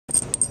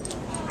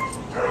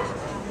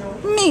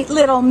meet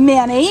little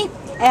Minnie,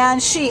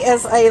 and she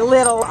is a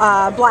little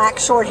black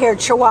short-haired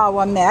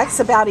Chihuahua mix,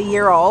 about a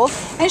year old,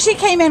 and she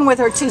came in with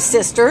her two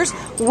sisters,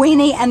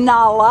 Weenie and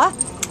Nala,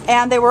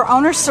 and they were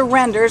owner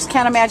surrenders.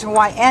 Can't imagine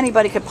why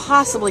anybody could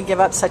possibly give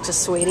up such a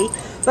sweetie.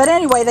 But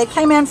anyway, they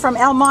came in from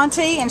El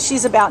Monte, and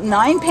she's about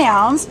 9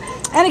 pounds,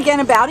 and again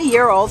about a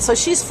year old, so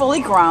she's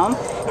fully grown,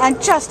 and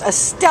just a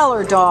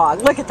stellar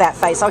dog. Look at that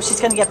face. Oh,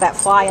 she's going to get that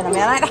fly in a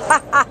minute.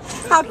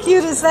 How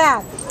cute is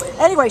that?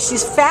 Anyway,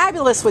 she's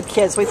fabulous with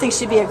kids. We think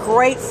she'd be a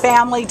great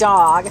family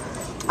dog.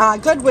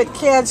 Good with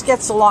kids,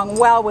 gets along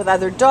well with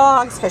other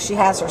dogs because she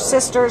has her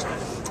sisters.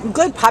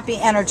 Good puppy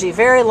energy,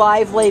 very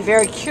lively,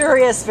 very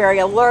curious, very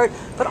alert,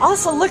 but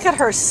also look at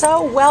her,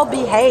 so well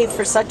behaved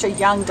for such a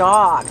young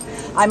dog.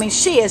 I mean,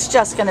 she is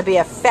just going to be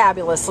a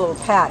fabulous little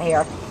pet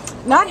here.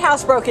 Not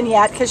housebroken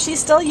yet because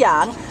she's still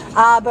young,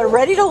 but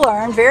ready to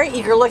learn, very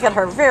eager. Look at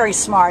her, very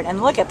smart,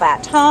 and look at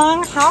that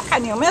tongue. How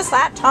can you miss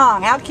that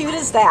tongue? How cute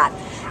is that?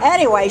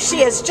 Anyway,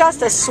 she is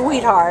just a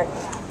sweetheart,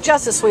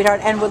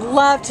 and would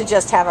love to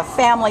just have a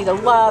family to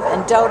love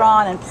and dote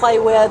on and play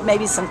with,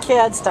 maybe some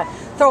kids to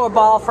throw a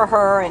ball for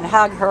her and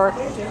hug her.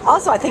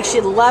 Also, I think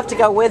she'd love to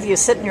go with you,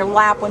 sit in your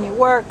lap when you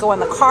work, go in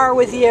the car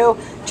with you,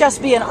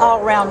 just be an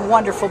all-around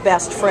wonderful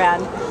best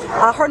friend.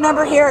 Her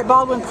number here at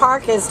Baldwin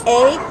Park is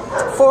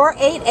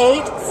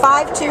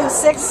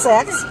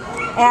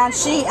A4885266, and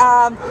she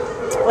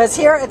was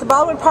here at the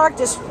Baldwin Park,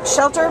 this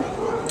shelter,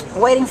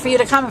 waiting for you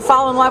to come and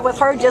fall in love with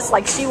her just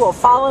like she will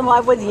fall in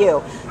love with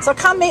you. So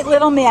come meet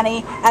little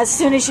Minnie as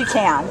soon as you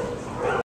can.